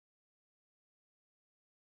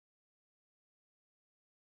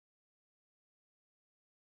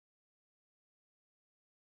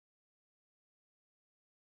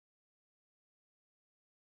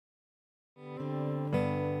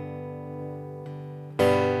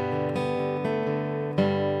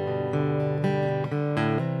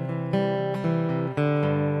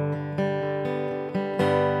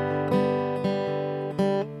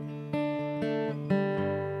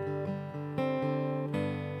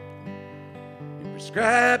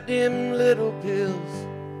prescribed him little pills,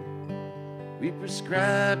 we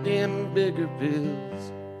prescribed him bigger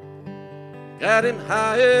pills. Got him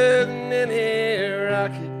higher than any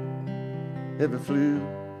rocket ever flew.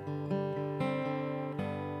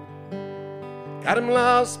 Got him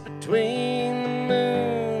lost between the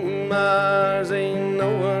moon and Mars. Ain't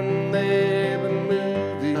no one there but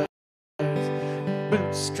movie stars.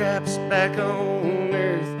 Bootstraps back on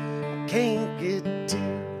Earth, I can't get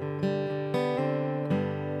to.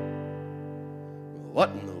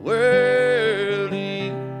 What in the world are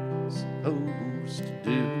you supposed to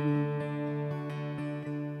do?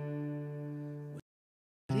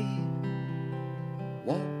 He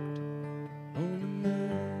walked on the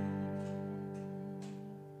moon.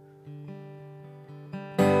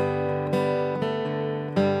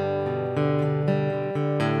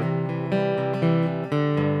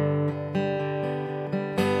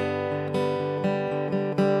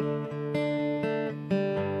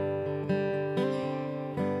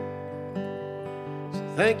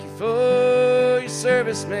 Thank you for your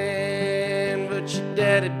service, man, but your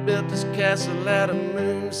daddy built this castle out of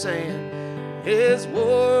moon sand. His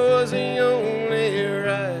war was the only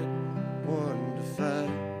right one to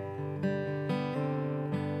fight.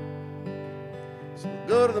 So we'll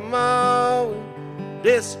go to the mall and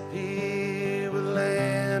disappear. We'll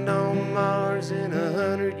land on Mars in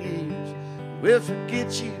 100 years. We'll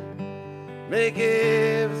forget you, make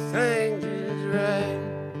everything just right.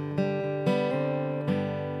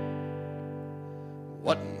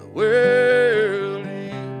 What in the world are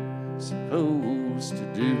you supposed to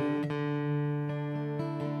do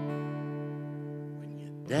when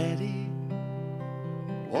your daddy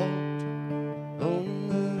walked on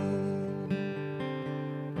the moon?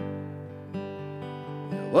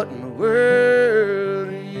 What in the world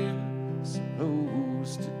are you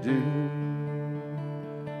supposed to do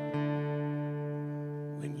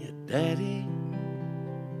when your daddy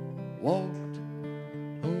walked